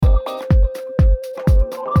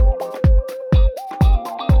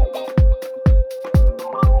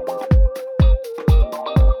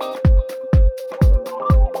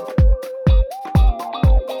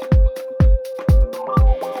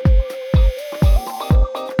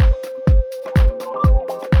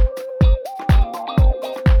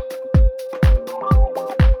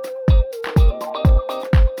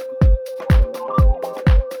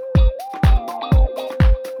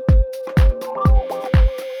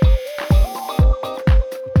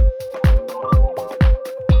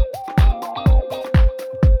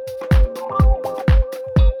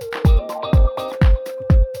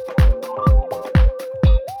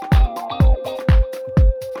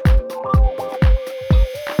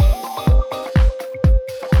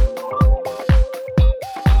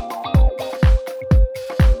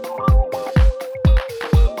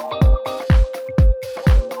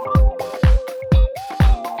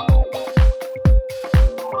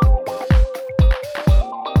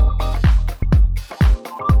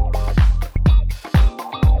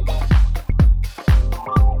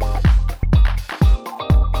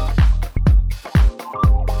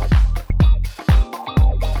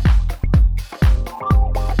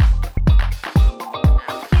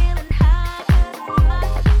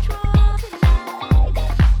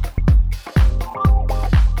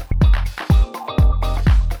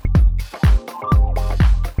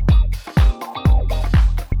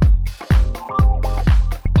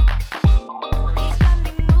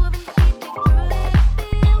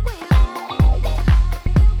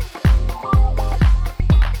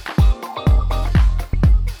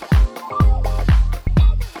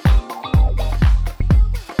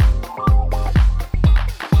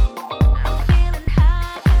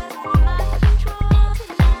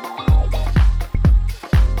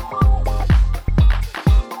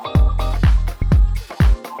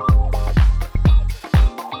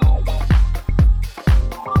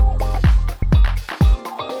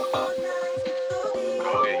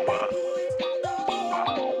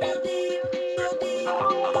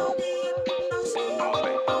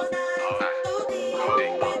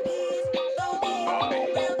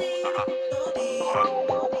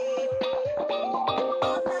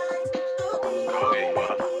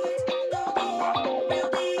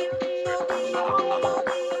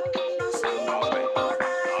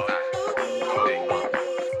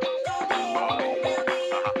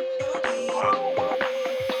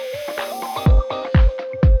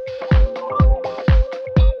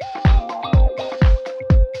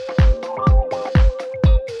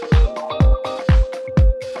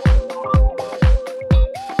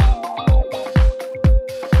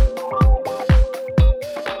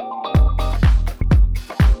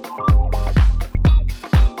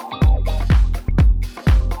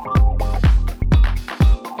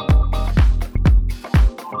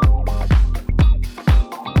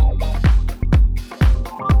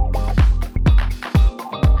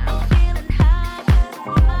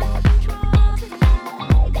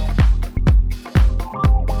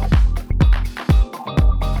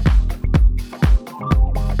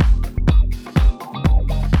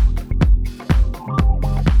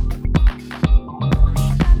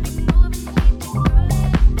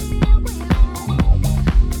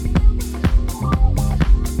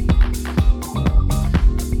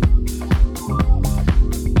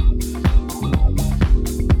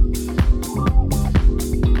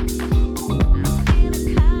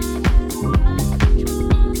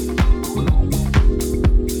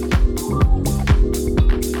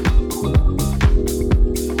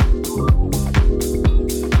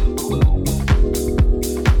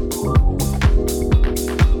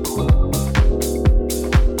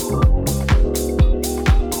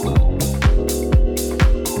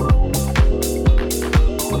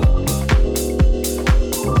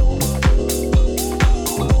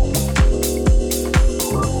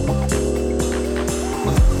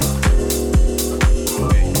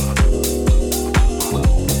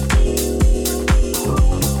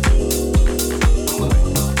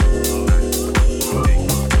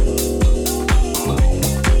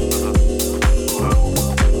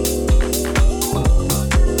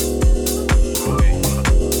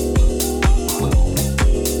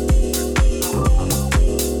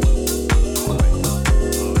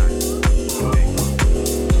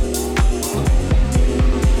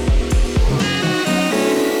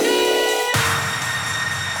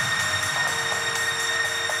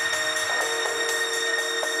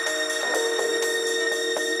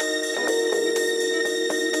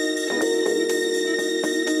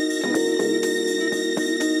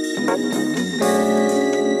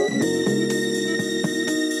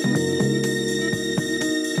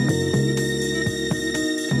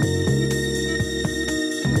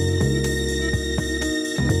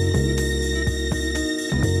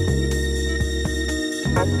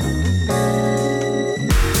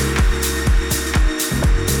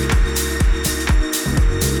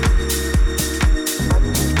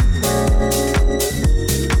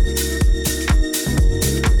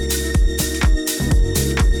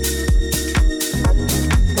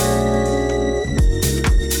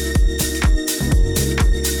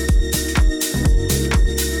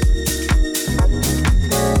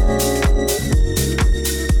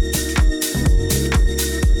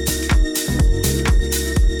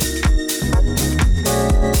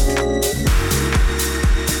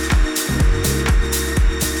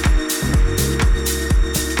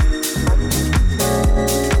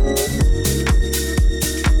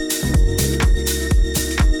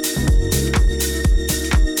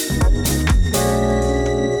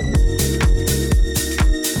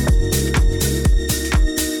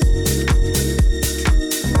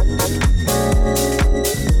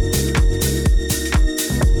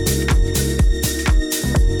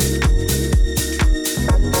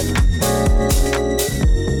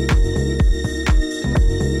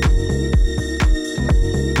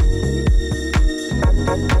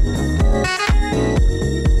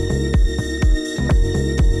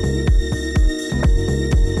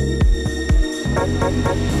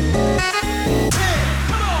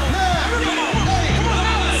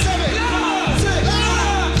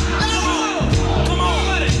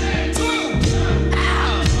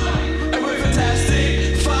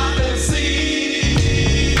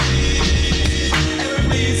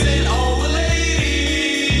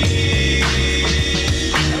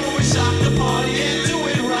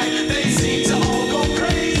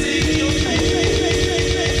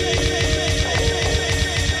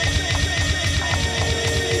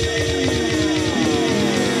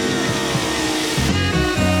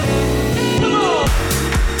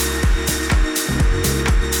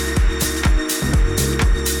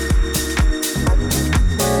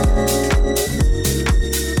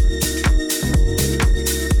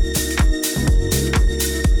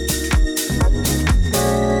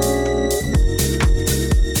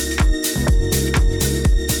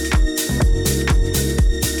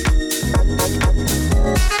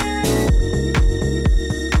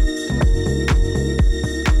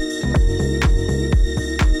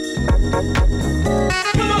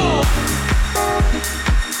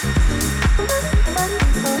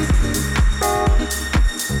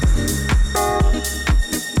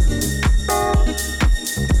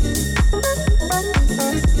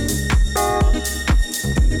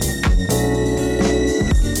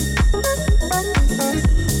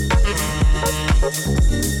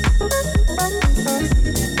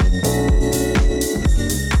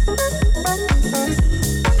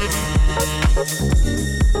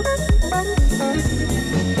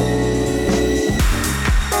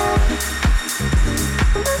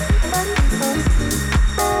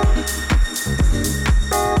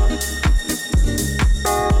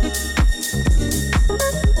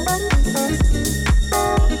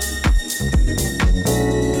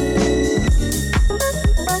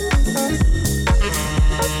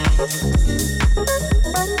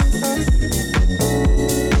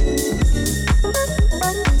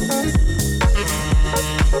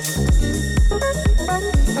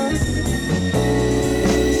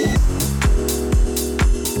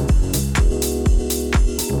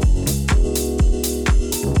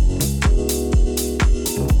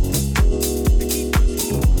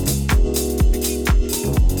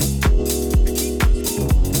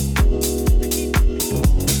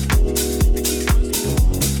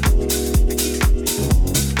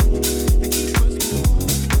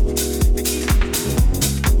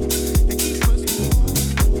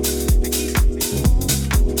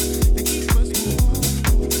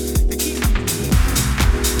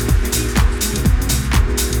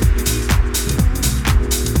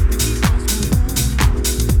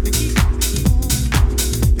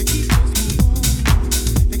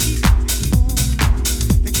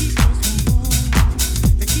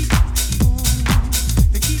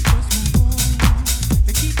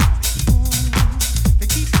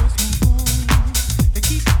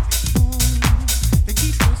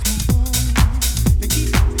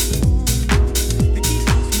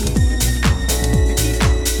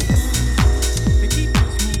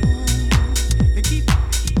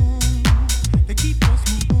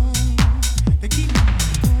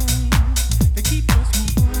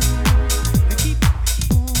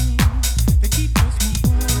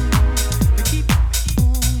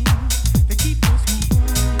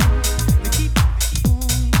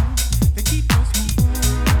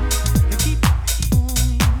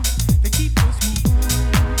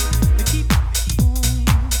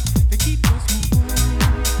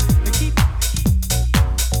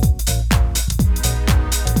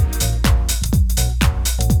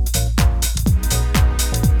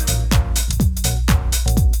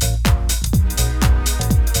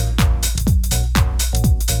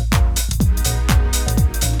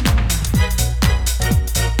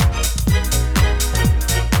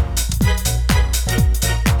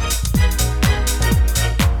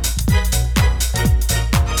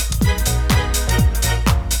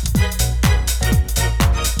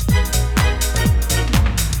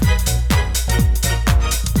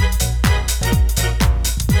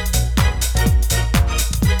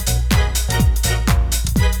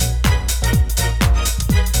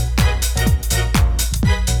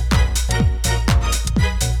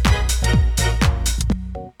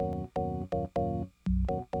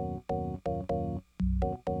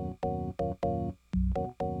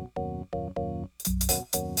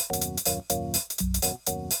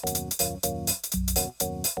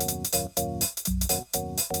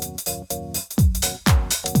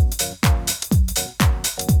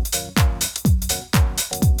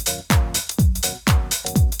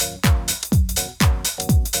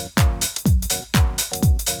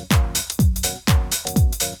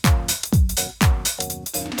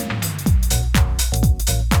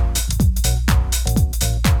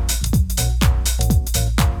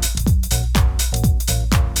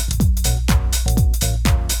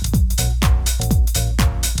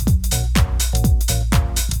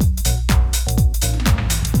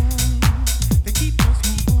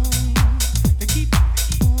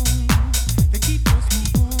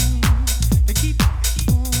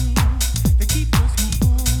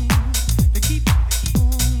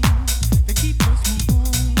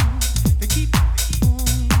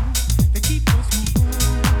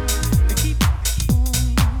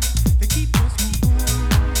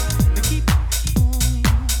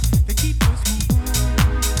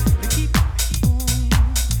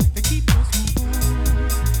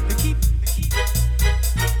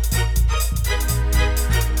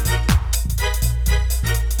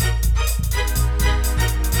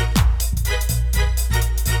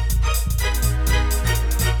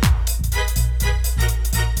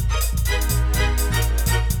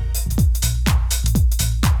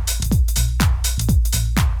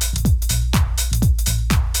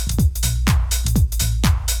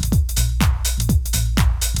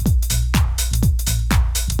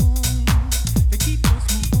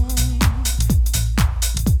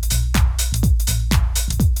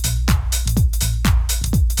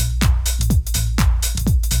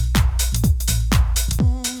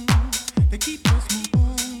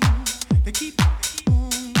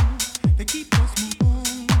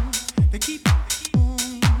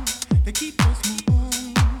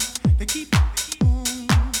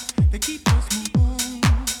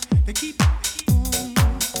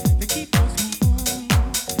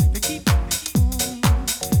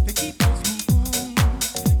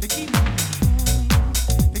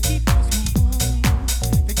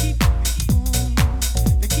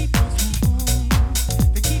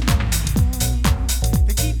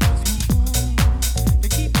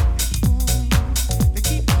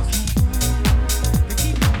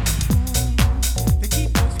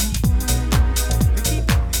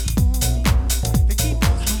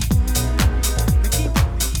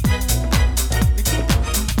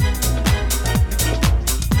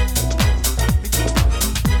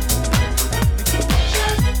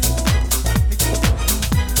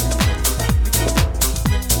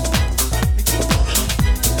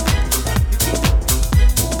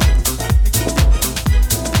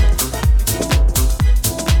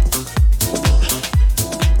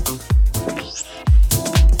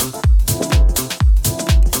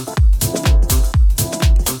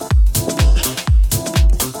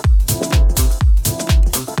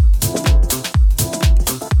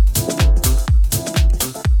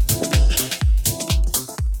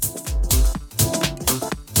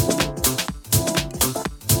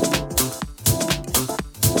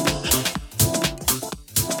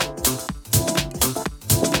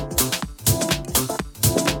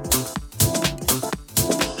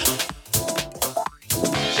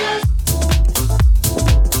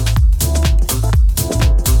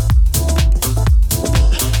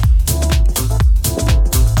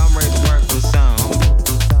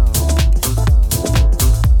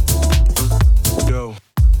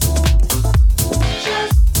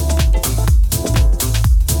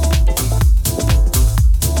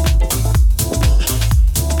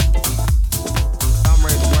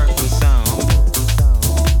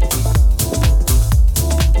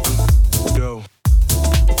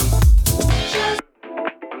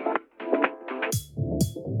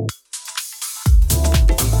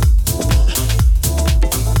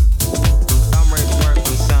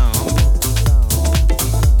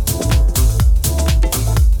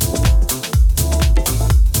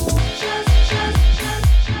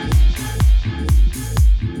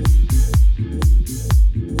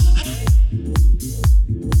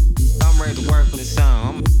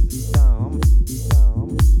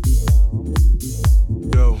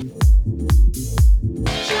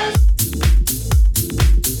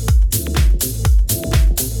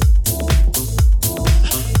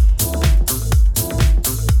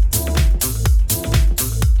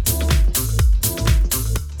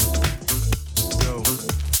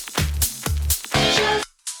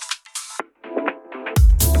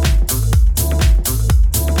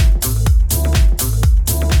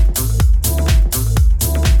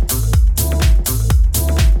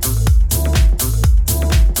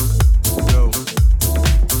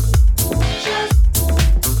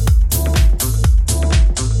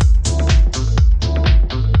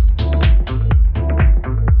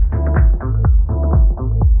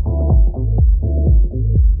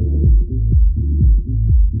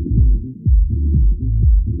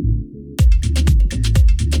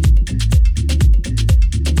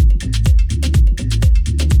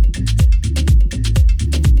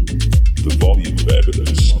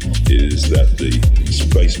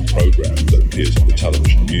space program that appears on the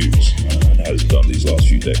television news and has done these last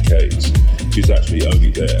few decades is actually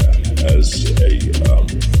only there as a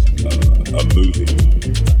movie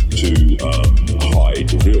to hide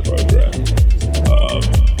the real program,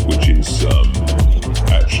 which is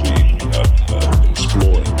actually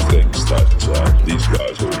exploring things that these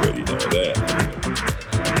guys already know are there.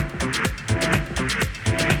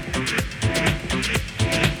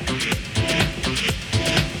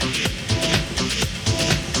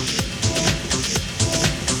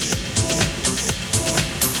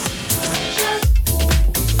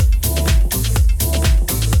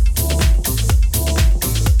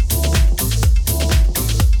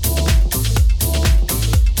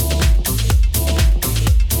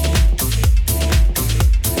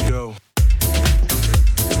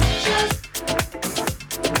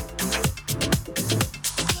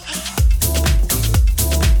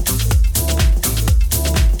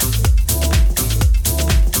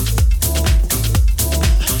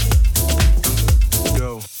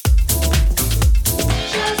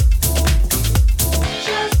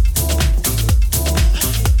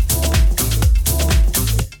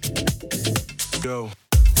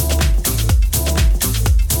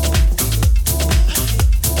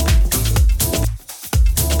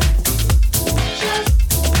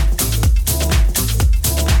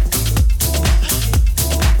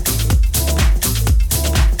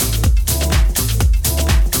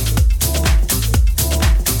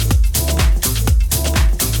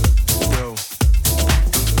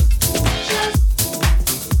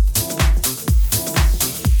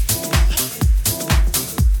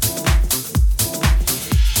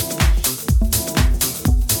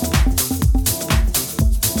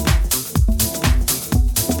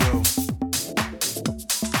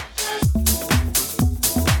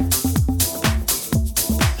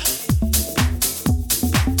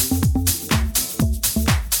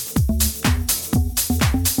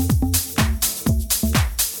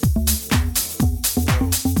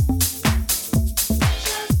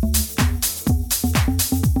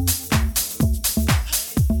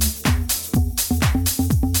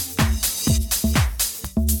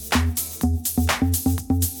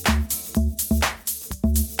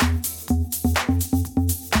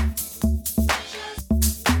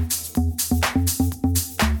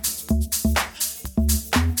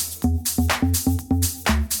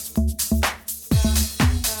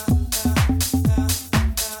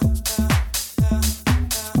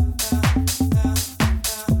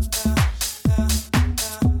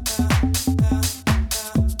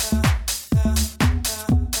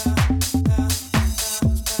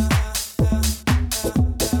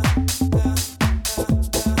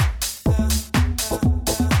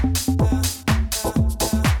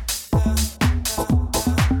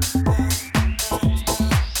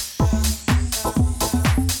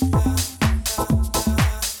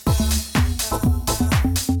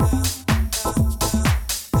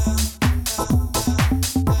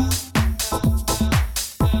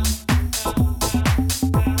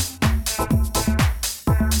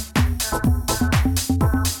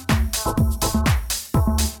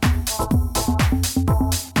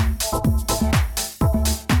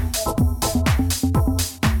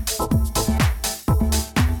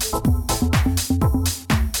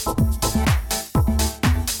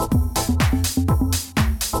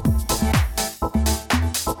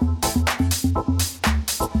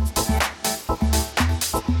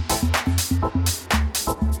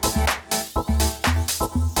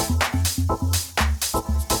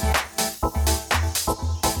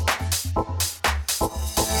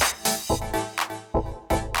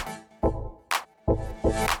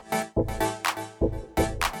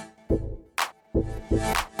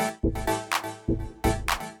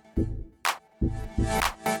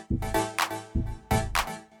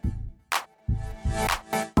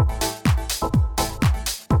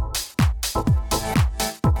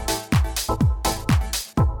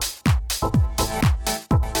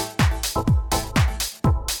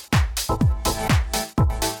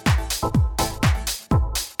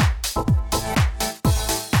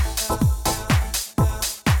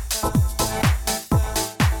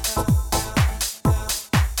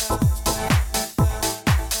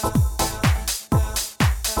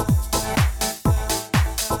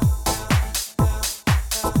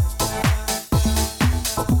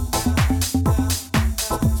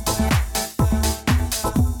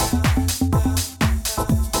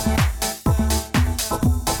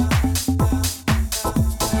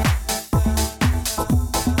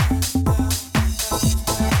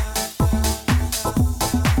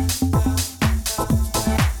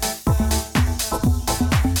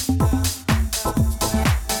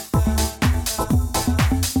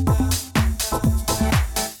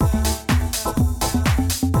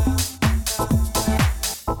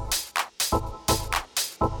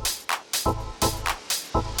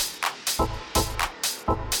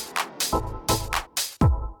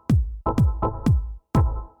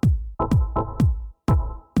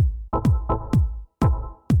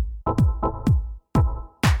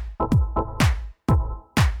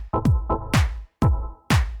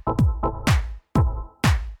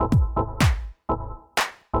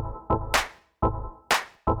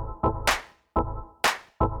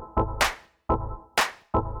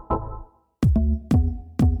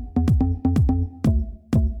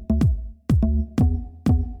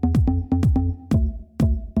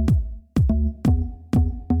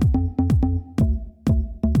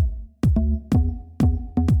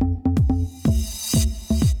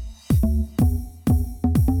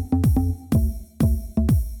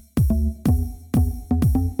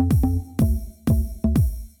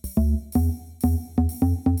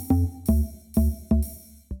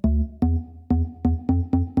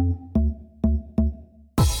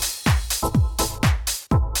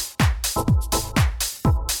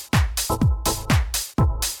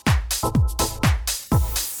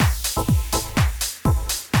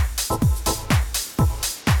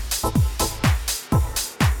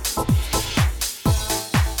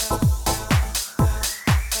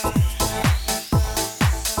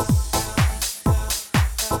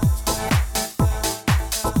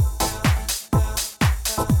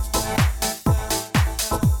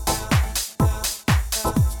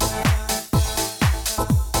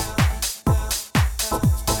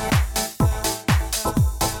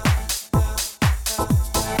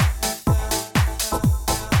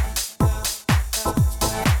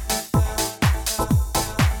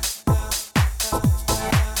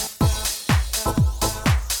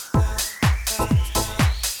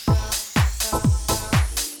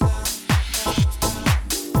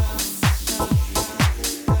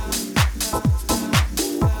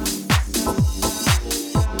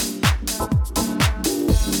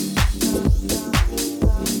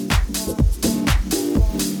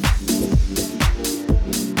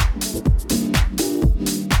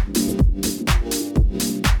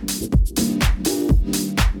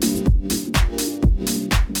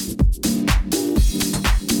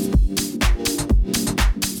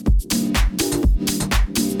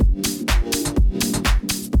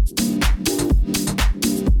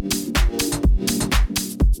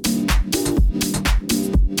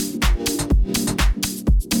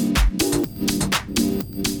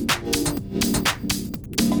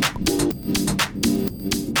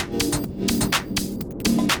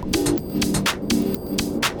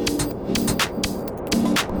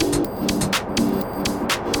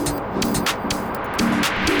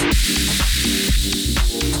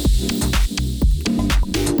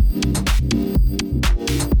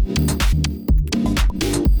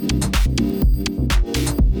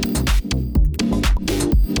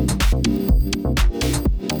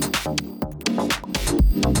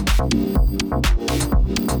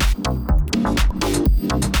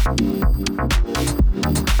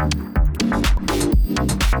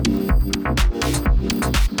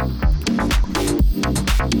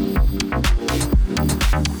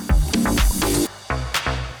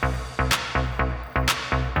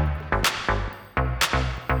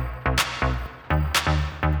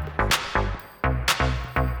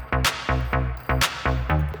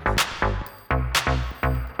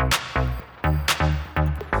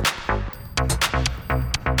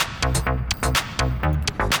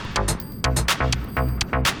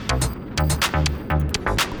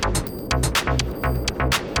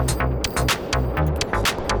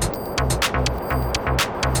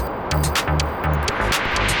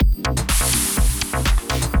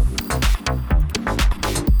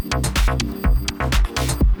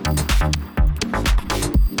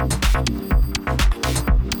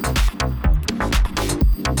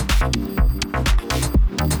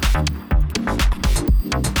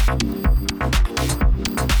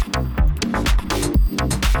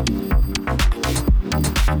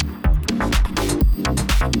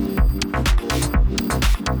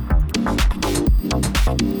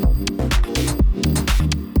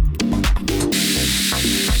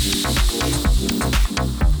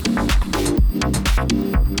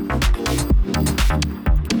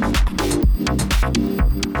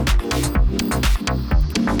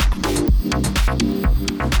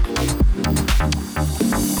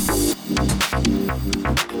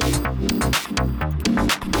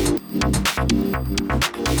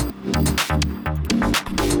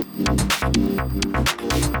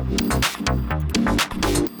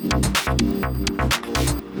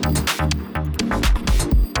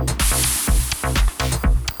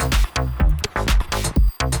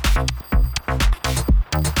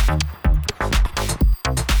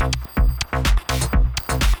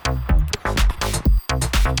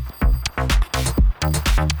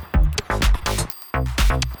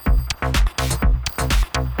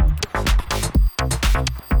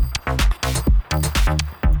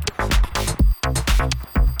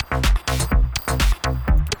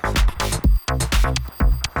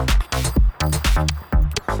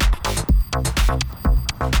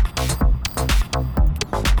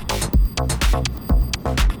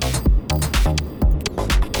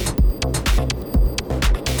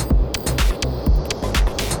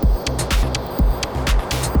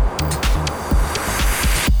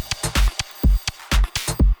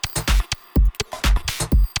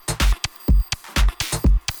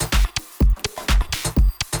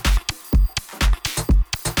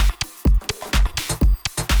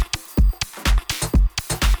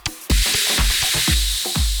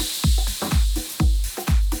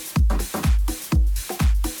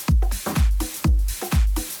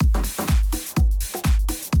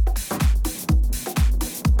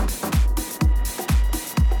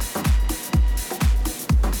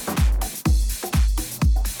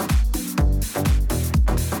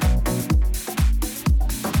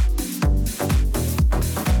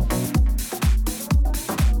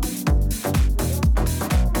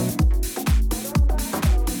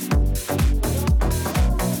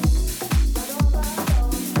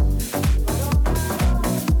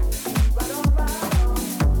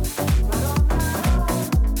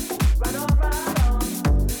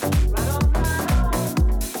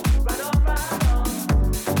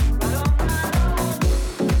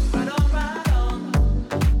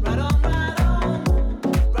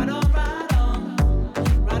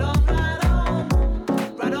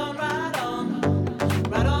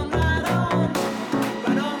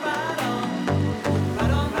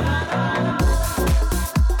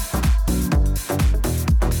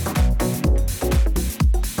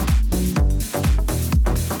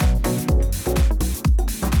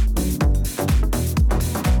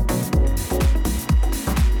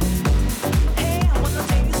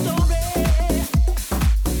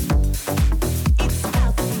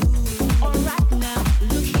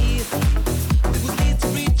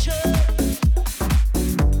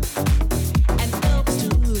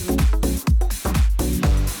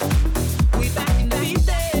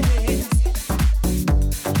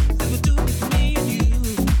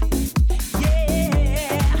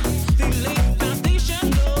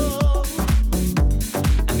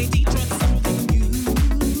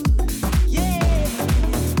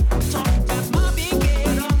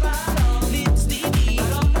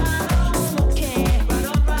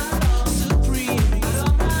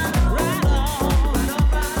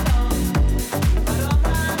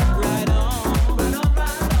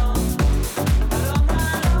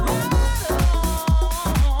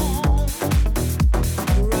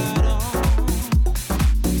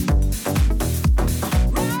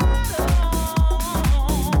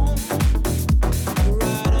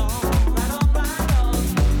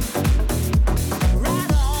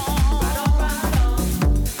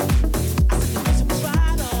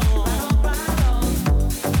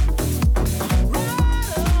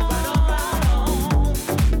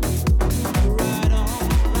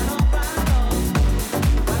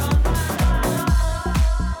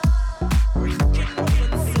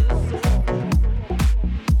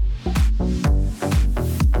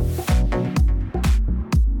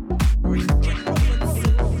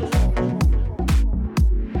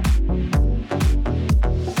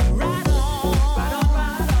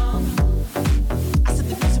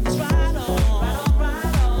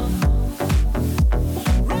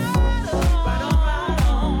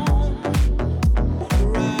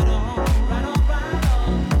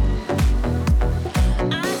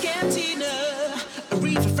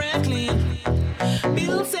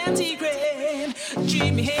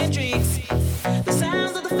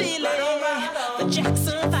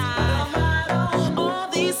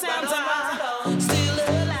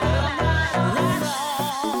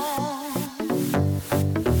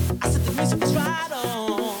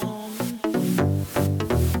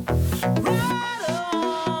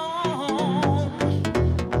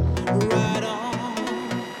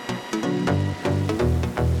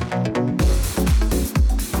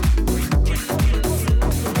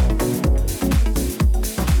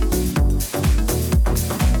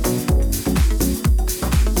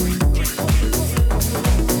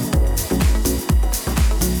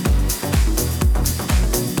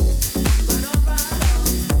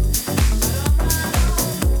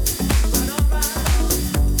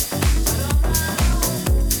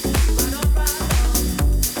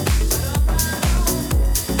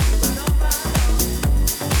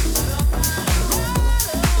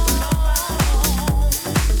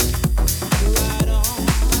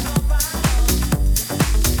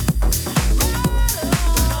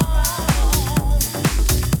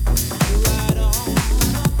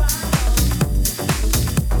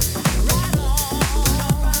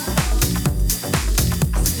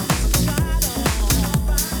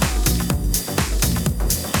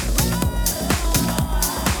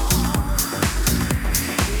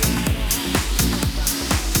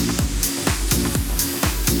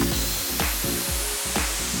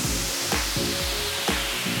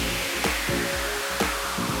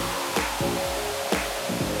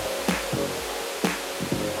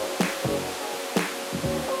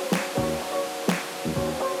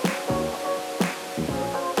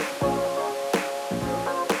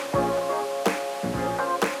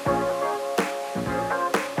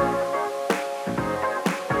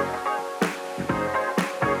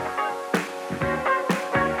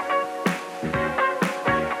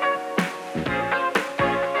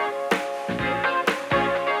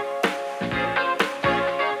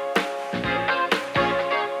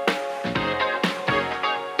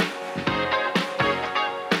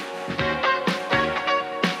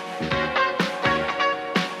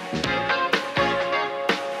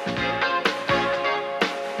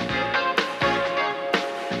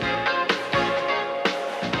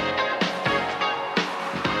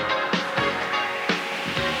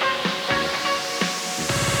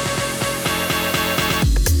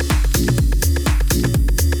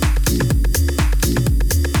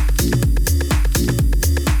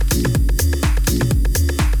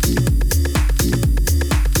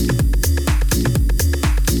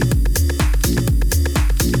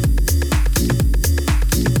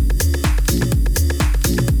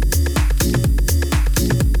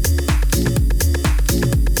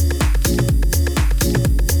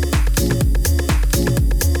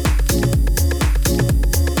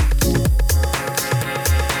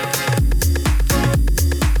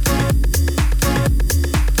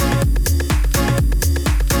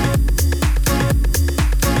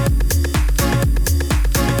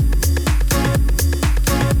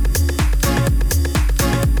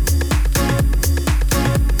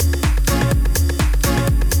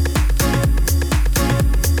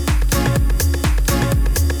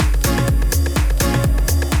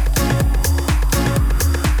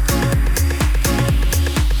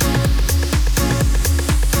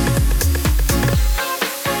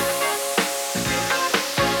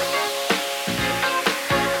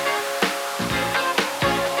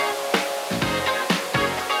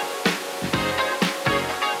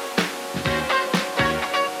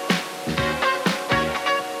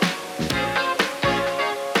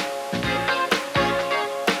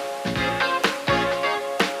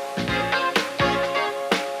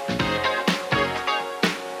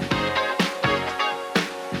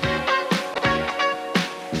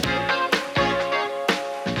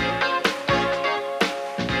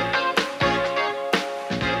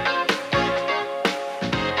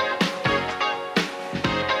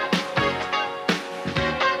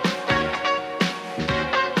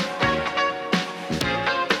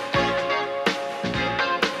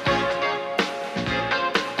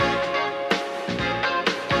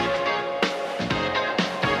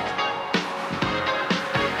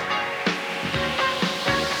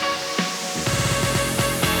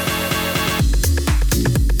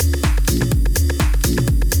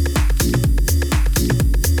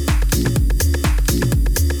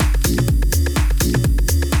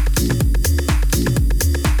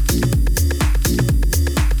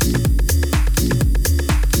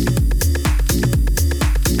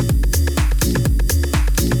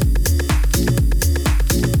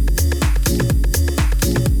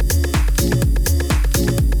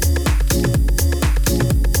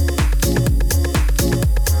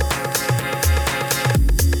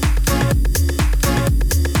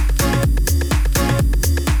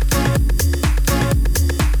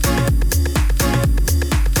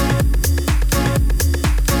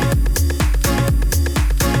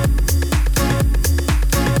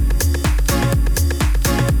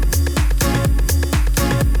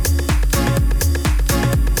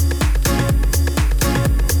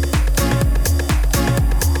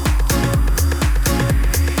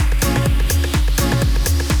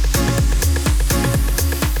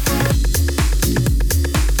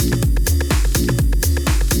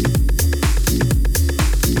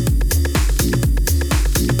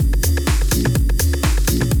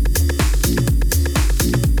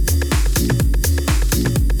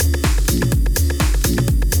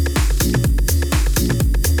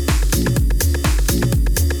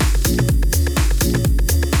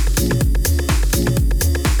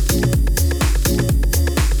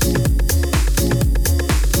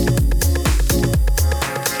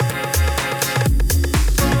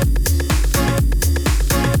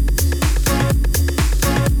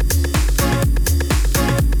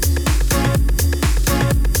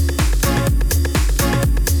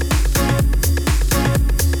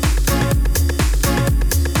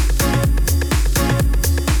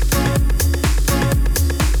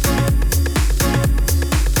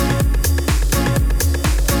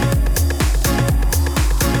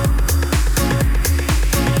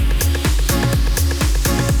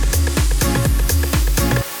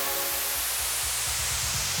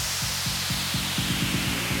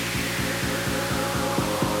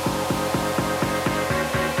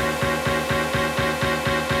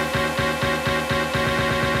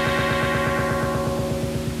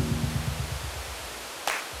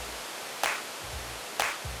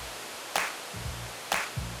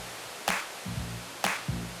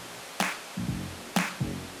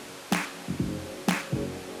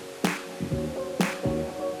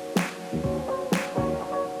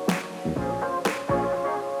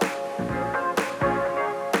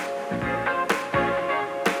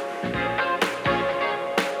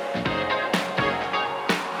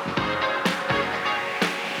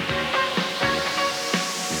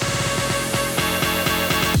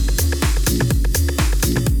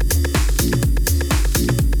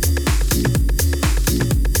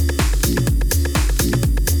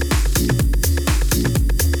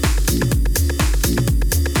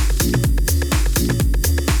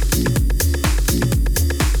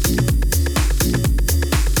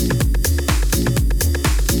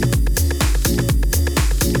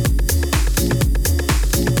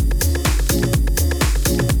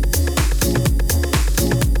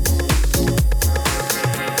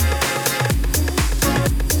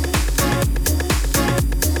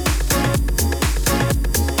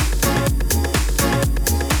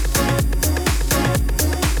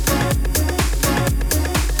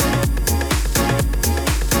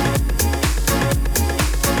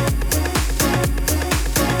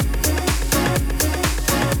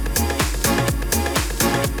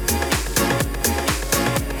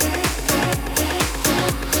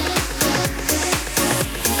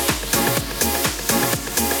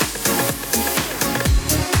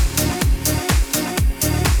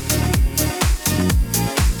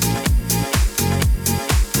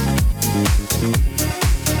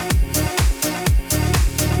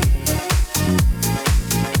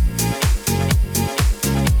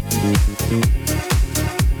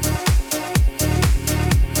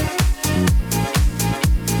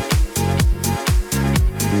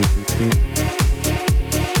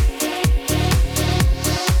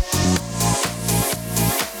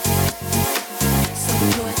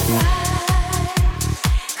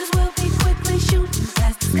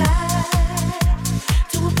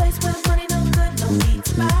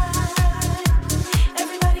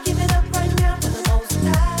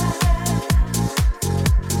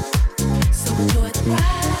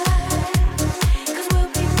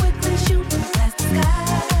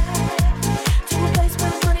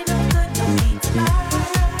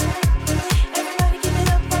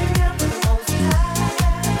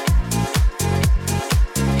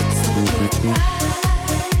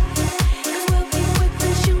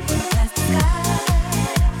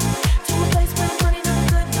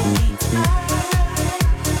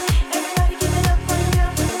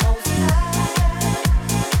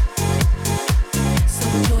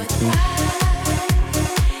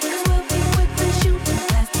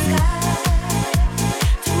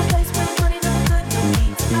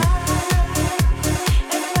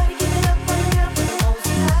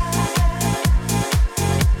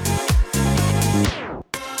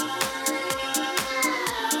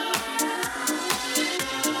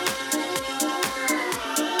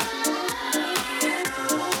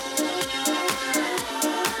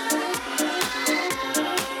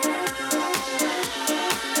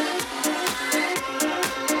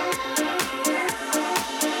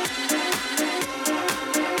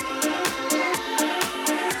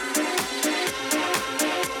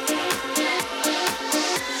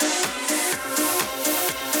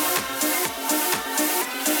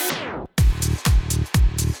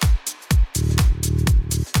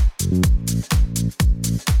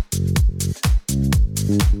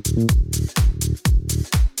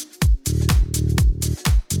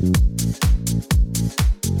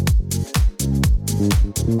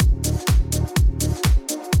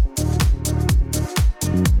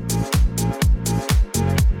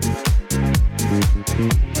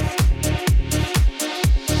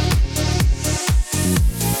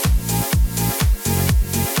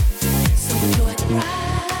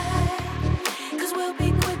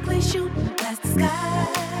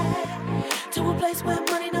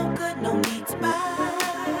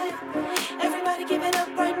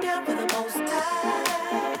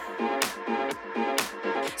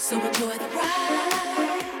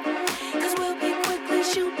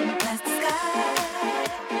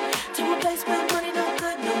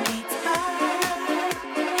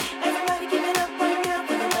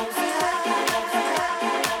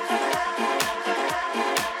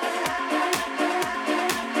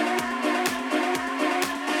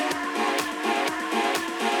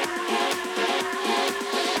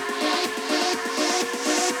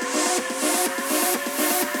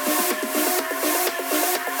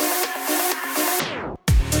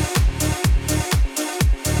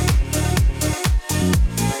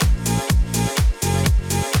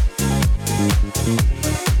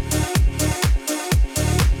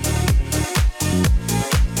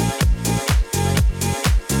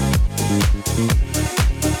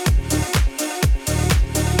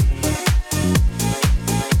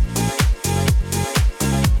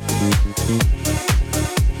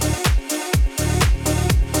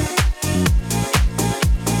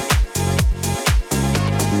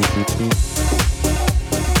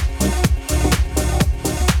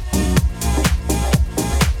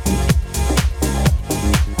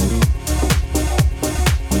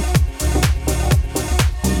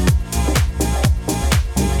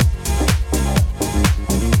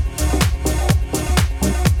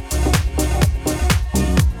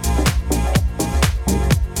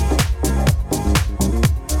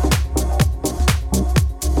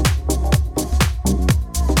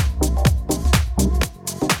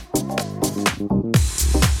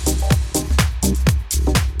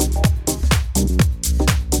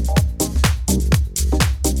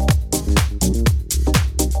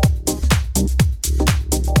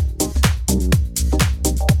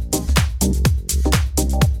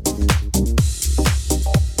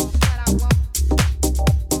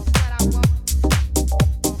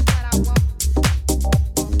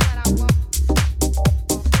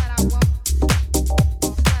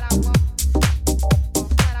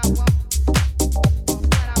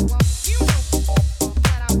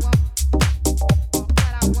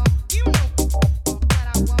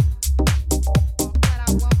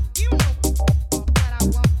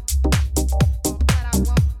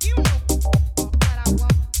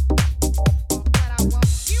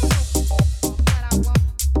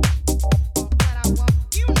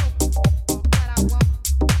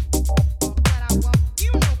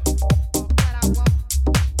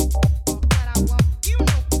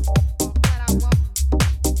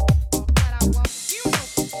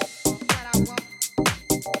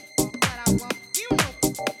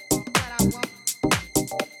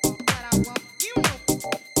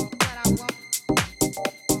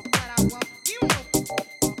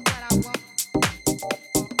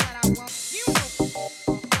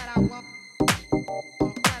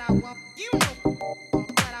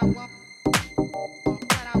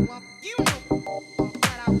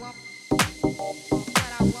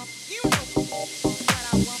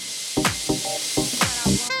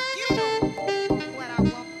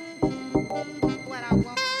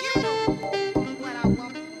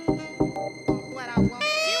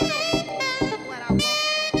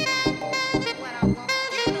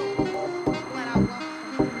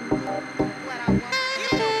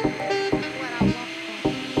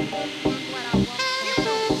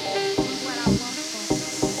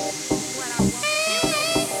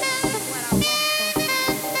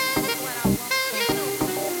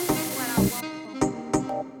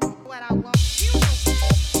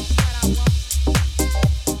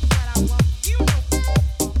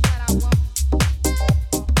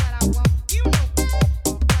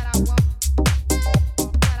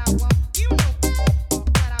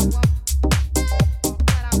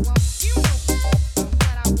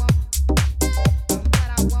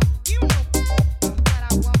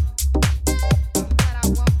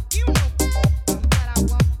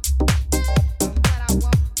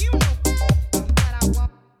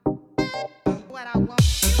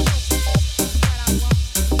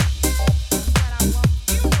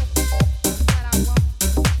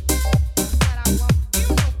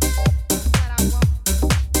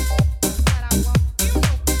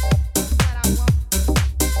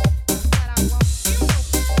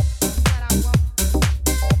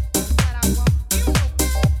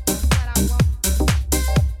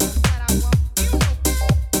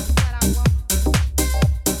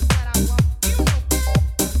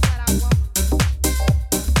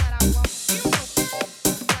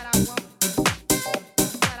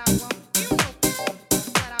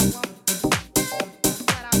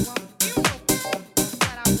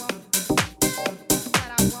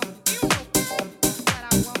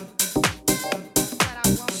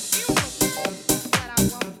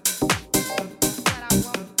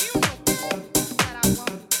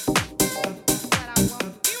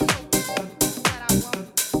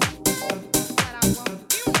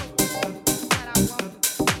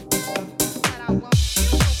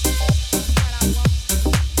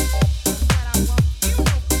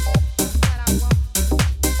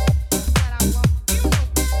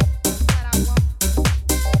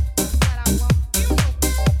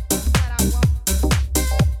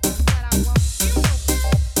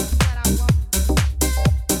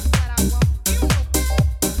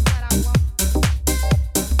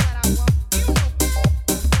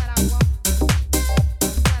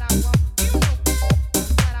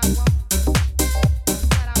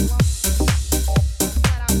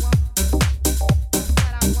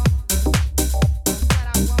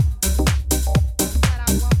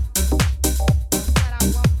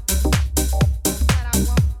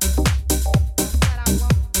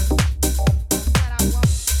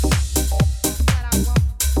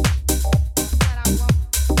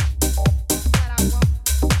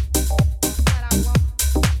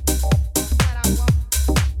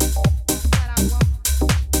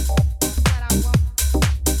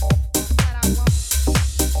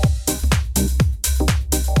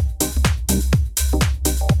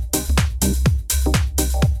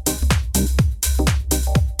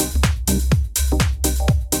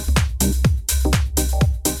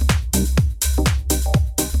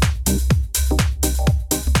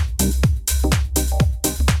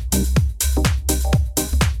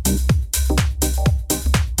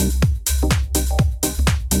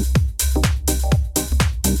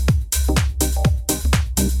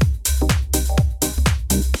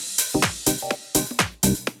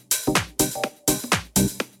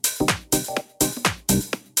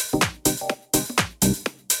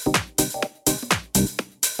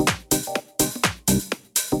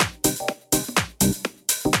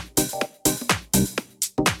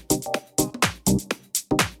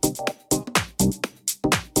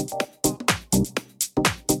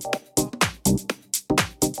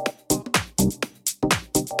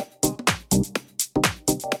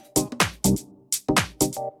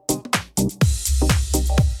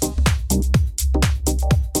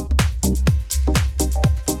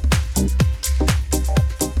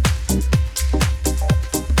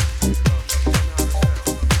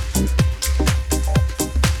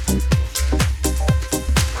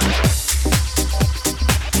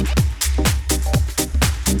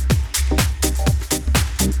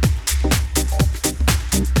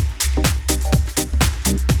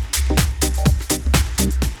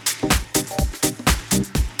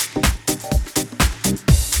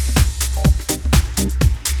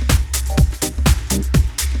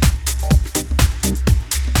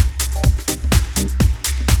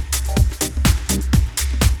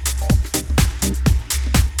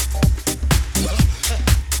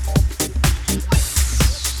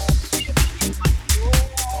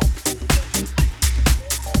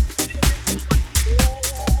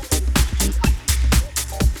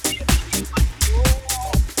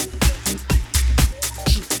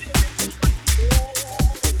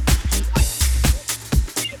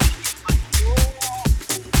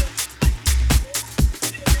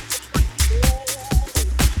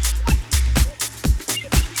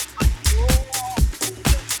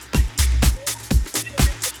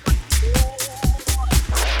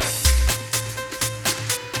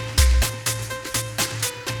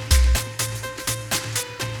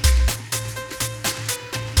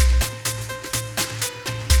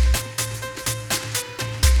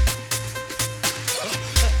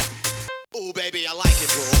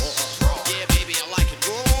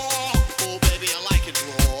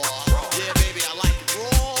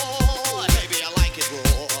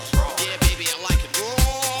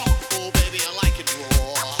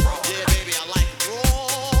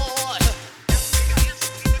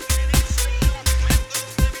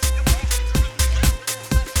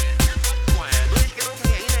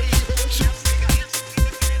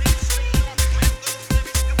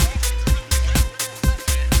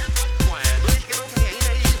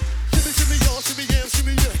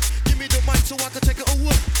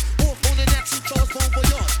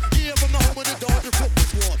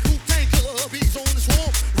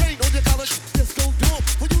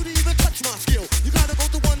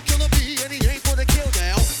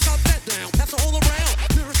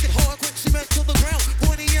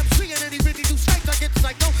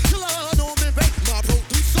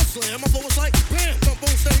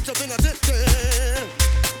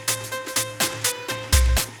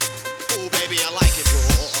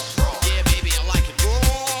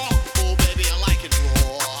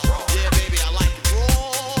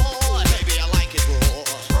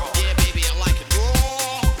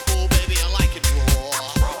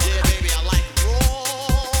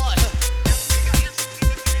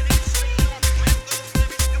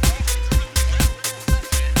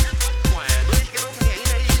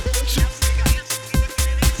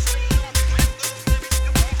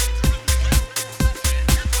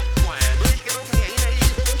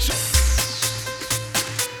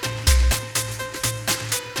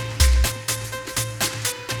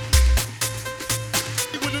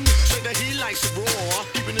 likes it raw,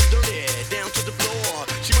 keeping it dirty down to the floor.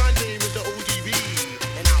 See, my name is the ODB,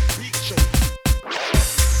 and I'll beat you.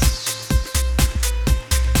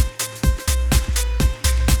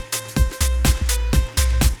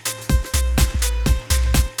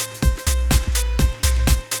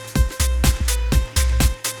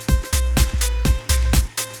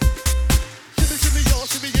 Shimmy, y'all,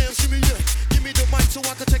 shimmy, yeah, shimmy, yeah. Give me the mic so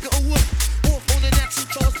I can take it away. Off on the next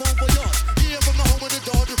Charles Paul Boyard. Yeah, from the home of the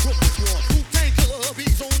Dodger Brooklyn squad. Wu-Tang killer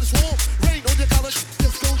bees on the swarm. Rain on your college,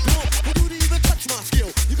 just go dumb. Who do even touch my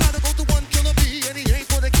skill? You gotta go to one killer bee, and he ain't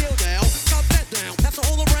for the kill now. Chop that down, pass it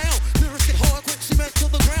all around. Lyrics get hard, quick cement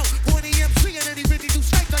to the ground. Point EMC and any 52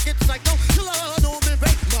 strikes, I get psycho. Killer, Norman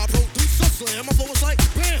Bates, my producer slam. My flow is like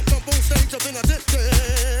bam, jump on stage, up in a dip.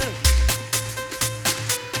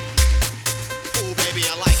 Oh baby,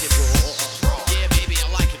 I like it raw. Yeah, baby, I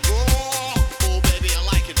like it raw. Oh baby, I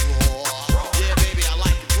like it raw. Yeah, baby, I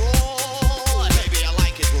like it raw. Baby, I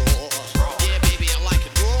like it raw. Yeah, baby, I like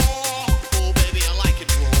it raw. Oh baby, I like it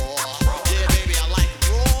raw. Yeah, baby, I like it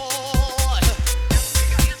raw.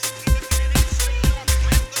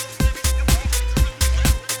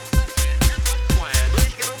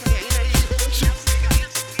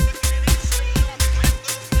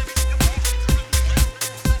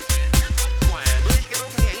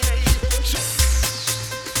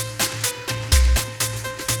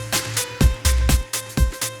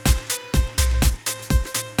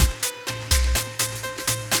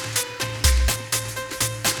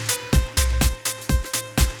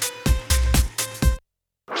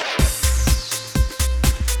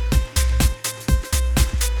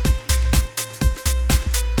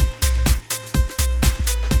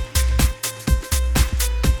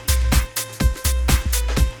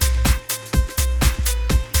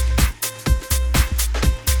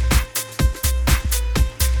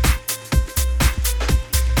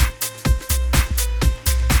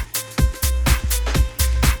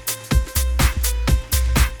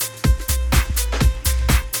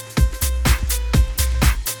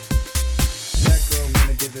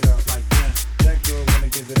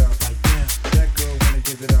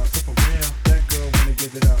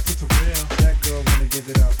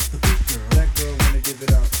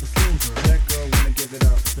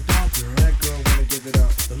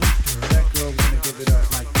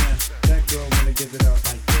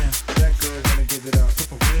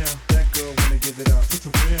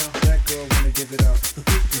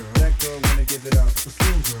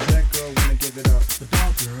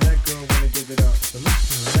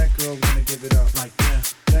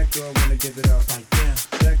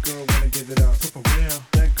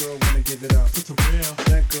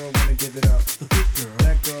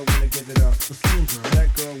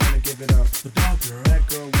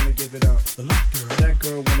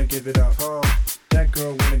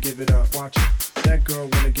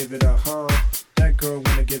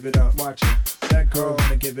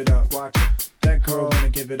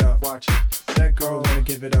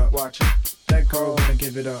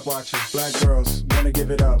 Black girls wanna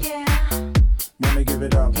give it up, wanna give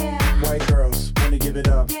it up. White girls wanna give it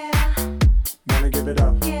up, wanna give it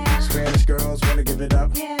up. Spanish girls wanna give it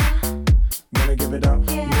up, wanna give it up.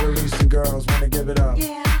 Middle Eastern girls wanna give it up,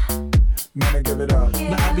 wanna give it up.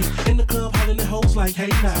 Now I be in the club hollering at hoes like, hey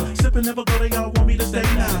now. Sippin' never go, they all want me to stay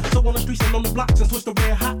now. So on the streets and on the blocks and twist the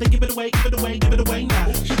red hot, they give it away, give it away, give it away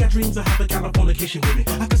now. She got dreams of having Californication with me.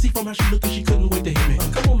 I can see from how she look and she couldn't wait to hit me.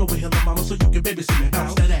 Come on over here, little mama, so you can babysit me.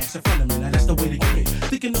 Bounce that ass in front of me, now that's the way to get me.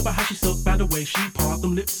 Thinking about how she sucked by the way she part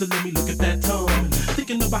them lips and let me look at that tongue.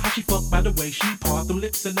 Thinking about how she fucked by the way she part them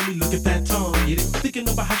lips and let me look at that tongue. Get it? Thinking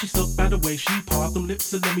about how she sucked by the way she part them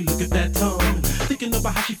lips and let me look at that tongue. Thinking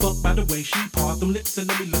about how she fucked by the way she part them lips and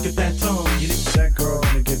let me look at that tongue. Get it? That girl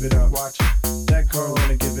wanna give it up, watch it. That girl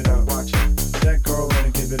wanna give it up, watch it. That girl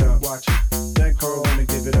wanna give it up, watch it. That girl wanna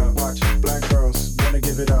give it up, watch it. Black girls wanna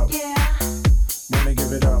give it up, wanna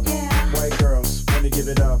give it up. White girls wanna give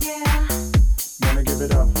it up, wanna give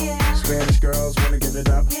it up. Spanish girls wanna give it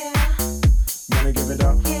up, wanna give it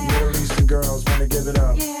up. Middle Eastern girls wanna give it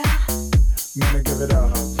up, wanna give it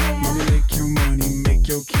up. Money make your money, make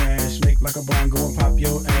your cash, make like a bond, go and pop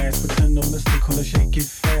your ass. Pretend no mystical and shake it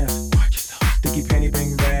fast. Watch yourself, sticky panty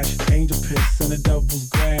bang rash, angel piss and the devil's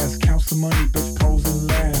grass. Counts the money, bitch, pose and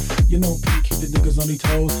laugh. You know P keep the niggas on their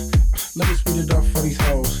toes. Let me speed it up for these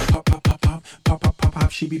hoes. Pop, pop, pop, pop, pop, pop, pop,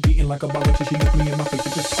 pop. She be beating like a bottle till she look me in my face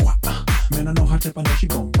and just swap. Man, I know her tip, I know she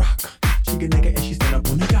gon' rock. She get naked and she stand up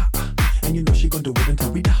on the yacht. And you know she gon' do it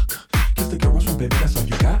until we dock. Kiss the girls from baby, that's all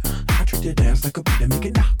you got. I treat your dance like a beat and make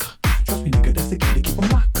it knock. Trust me, nigga, that's the key to keep 'em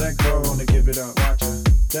locked. That girl wanna give it up, watch her.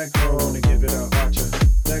 That girl wanna give it up, watch her.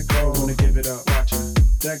 That girl wanna give it up, watch her.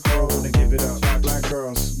 That girl wanna give it up. Black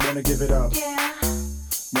girls wanna give it up.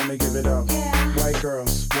 Wanna give it up. White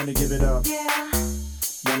girls wanna give it up.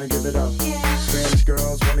 Wanna give it up. Spanish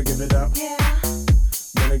girls wanna give it up.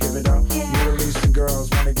 Wanna give it up. Middle Eastern girls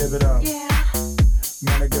wanna give it up.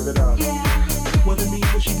 Wanna give it up. What I mean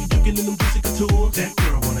when she be drinking in them juicy couture. That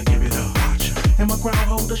girl wanna give it up. Watch her. And my crown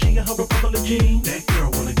holder, she in her Republic jeans. That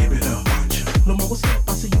girl wanna give it up. Watch her. Loma, what's up?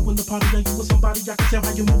 I see you in the party, and you with somebody. I can tell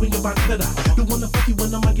how you moving your body. But I do wanna fuck you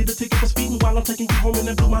when I might get a ticket for speeding while I'm taking you home in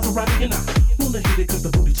that blue Maserati. And I wanna hit it 'cause the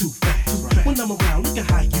booty too fast. When I'm around, look at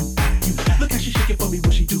how you act. Look how she shaking for me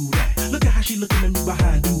when she do that. Look at how she looking at me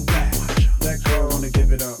behind do back. That girl wanna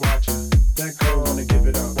give it up. Watch her. That girl wanna give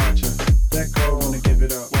it up. Watch her. That girl wanna give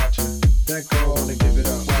it up. Watch her. That girl wanna give it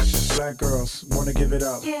up. Watch her. Black girls wanna give it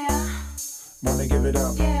up. Wanna give it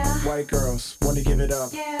up. White girls wanna give it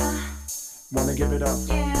up. Wanna give it up.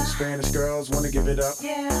 Spanish girls wanna give it up.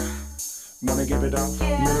 Wanna give it up.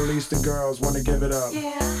 Middle Eastern girls wanna give it up.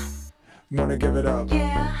 Wanna give it up.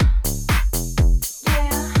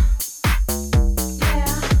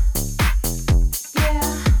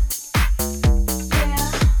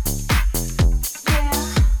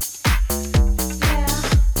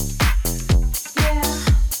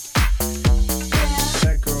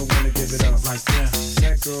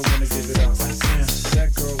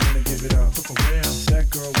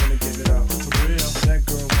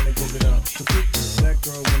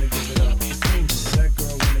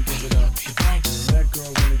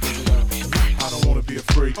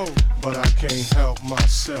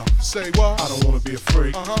 Say what? I don't wanna be a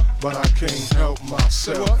freak, but I can't help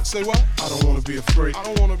myself. Say what? I don't wanna be a freak, I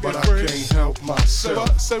don't wanna be but a freak. I can't help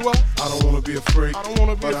myself. Say what? I don't wanna be a freak, I don't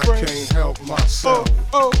wanna be but a freak. I can't help myself.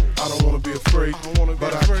 Oh, I don't wanna be a freak, I don't wanna be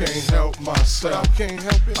but a I freak. can't help myself. I can't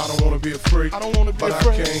help it. I don't wanna be a freak, I don't wanna be but a I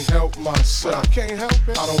freak. can't help But I myself. can't help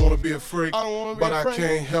it. I don't wanna be a freak, I don't wanna be but a I freak.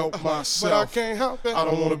 can't help But I myself. can't help it. I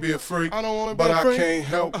don't wanna be a freak, I don't wanna be but a I freak. can't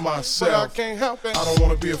help But I myself. can't help it. I don't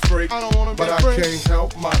wanna be a freak, I don't wanna be but a I freak. can't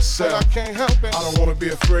help But myself. I can't help it. I don't wanna be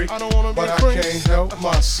a freak, I don't wanna be but a I freak. can't help But I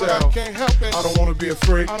myself. can't help it. I don't wanna be a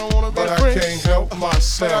freak, I don't wanna be but a I freak. can't help But I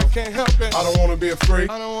myself. can't help it. I don't wanna be a freak,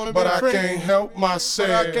 I don't wanna be but a I freak. can't help But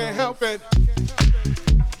myself. I can't help it.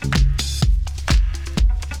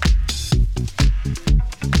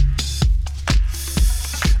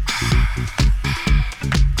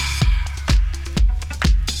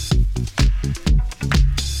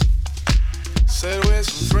 Said we're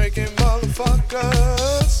some freaking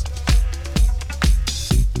motherfuckers.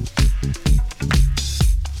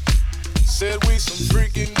 Said we some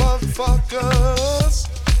freaking motherfuckers.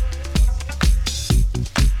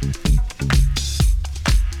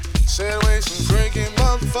 Said we some freaking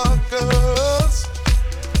motherfuckers.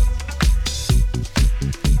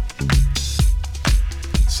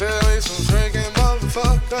 Said we some freaking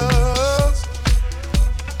motherfuckers.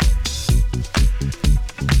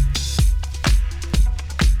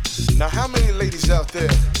 Now, how many ladies out there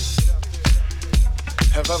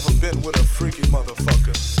have ever been with a freaky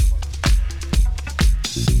motherfucker?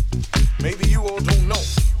 Maybe you all don't know.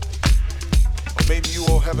 Or maybe you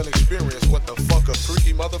all haven't experienced what the fuck a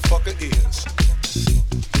freaky motherfucker is.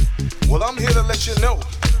 Well, I'm here to let you know.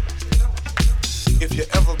 If you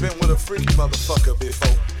ever been with a freaky motherfucker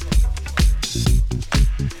before.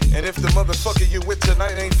 And if the motherfucker you with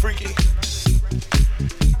tonight ain't freaky,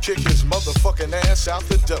 kick his motherfucking ass out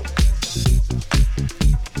the door.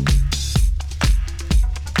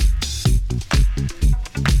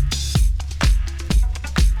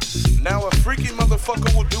 Now a freaky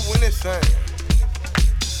motherfucker will do anything.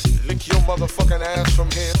 Lick your motherfucking ass from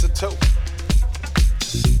head to toe.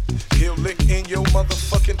 He'll lick in your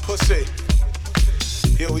motherfucking pussy.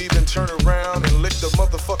 He'll even turn around and lick the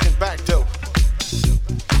motherfucking back door.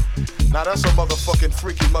 Now that's a motherfucking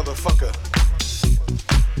freaky motherfucker.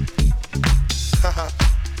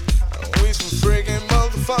 We some freaking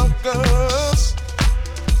motherfuckers.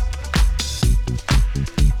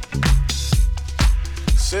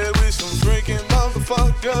 Said we some freaking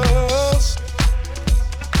motherfuckers.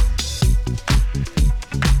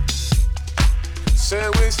 Said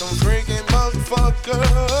we some freaking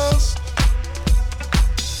motherfuckers.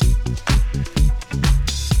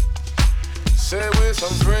 Said we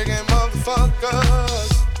some freaking motherfuckers.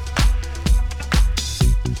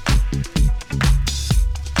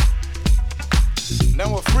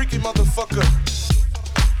 Now a freaky motherfucker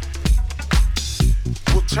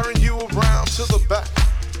will turn you around to the back,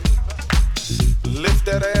 lift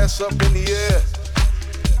that ass up in the air,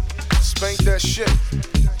 spank that shit,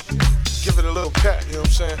 give it a little pat, you know what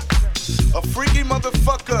I'm saying? A freaky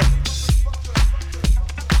motherfucker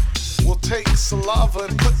will take saliva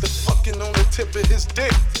and put the fucking on the tip of his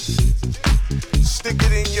dick. Stick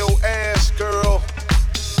it in your ass, girl.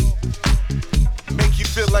 Make you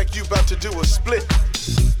feel like you about to do a split.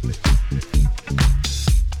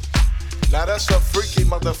 Now that's a freaky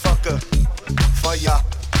motherfucker for ya.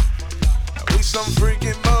 We some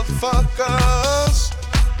freaky motherfuckers.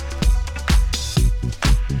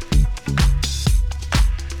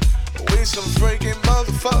 We some freaky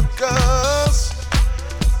motherfuckers.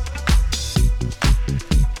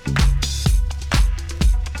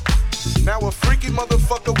 Now a freaky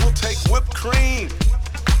motherfucker will take whipped cream,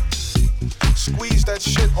 squeeze that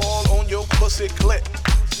shit all on your pussy clit.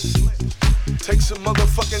 Take some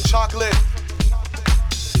motherfucking chocolate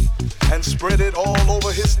and spread it all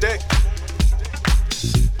over his dick.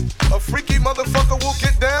 A freaky motherfucker will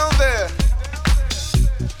get down there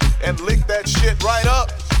and lick that shit right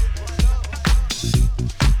up.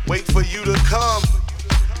 Wait for you to come.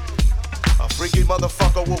 A freaky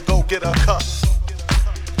motherfucker will go get a cup.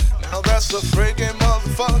 Now that's a freaky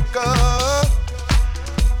motherfucker.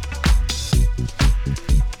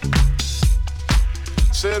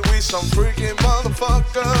 Said we some freaky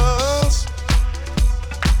motherfuckers.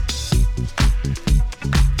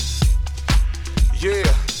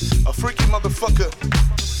 Yeah, a freaky motherfucker.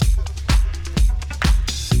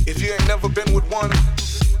 If you ain't never been with one,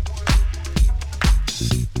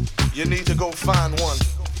 you need to go find one.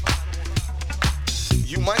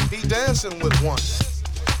 You might be dancing with one.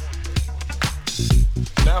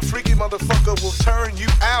 Now a freaky motherfucker will turn you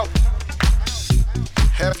out.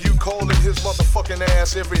 Have you calling his motherfucking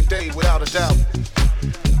ass every day without a doubt.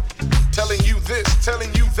 Telling you this,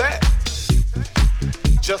 telling you that.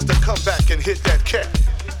 Just to come back and hit that cat.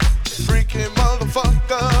 Freaky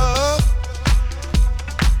motherfucker.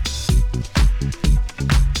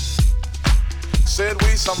 Said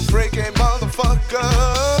we some freaky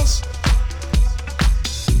motherfuckers.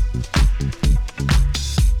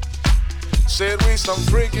 Said we some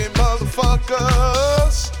freaky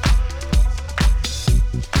motherfuckers.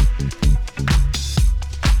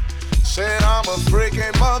 Said I'm a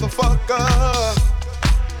freaky motherfucker.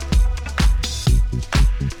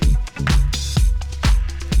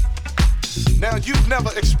 Now you've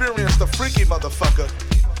never experienced a freaky motherfucker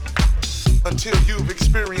until you've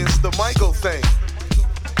experienced the Michael thing.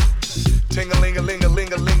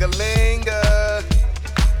 Ting-a-ling-a-ling-a-ling-a-ling-a-ling-a.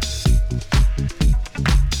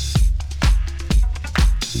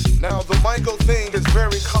 Now the Michael thing is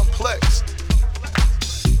very complex.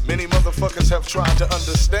 Many motherfuckers have tried to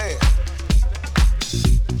understand,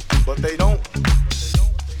 but they don't.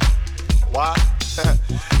 Why?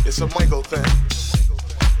 It's a Michael thing.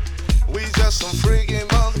 We just some freaky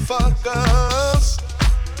motherfuckers.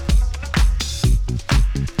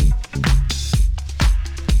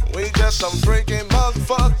 We just some freaky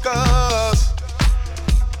motherfuckers.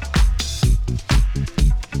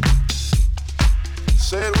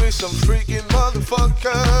 Said we some freaky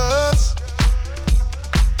motherfuckers.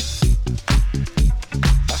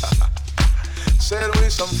 Said we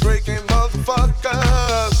some freaky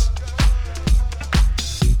motherfuckers.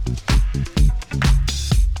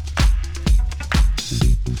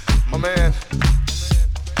 My man,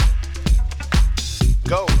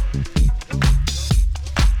 go.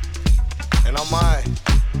 And on my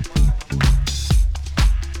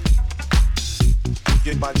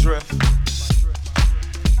get my drift.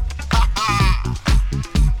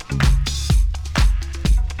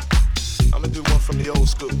 I'ma do one from the old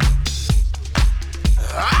school.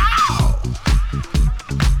 Ow!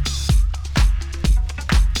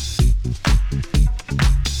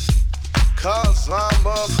 'Cause I'm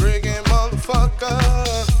a freaking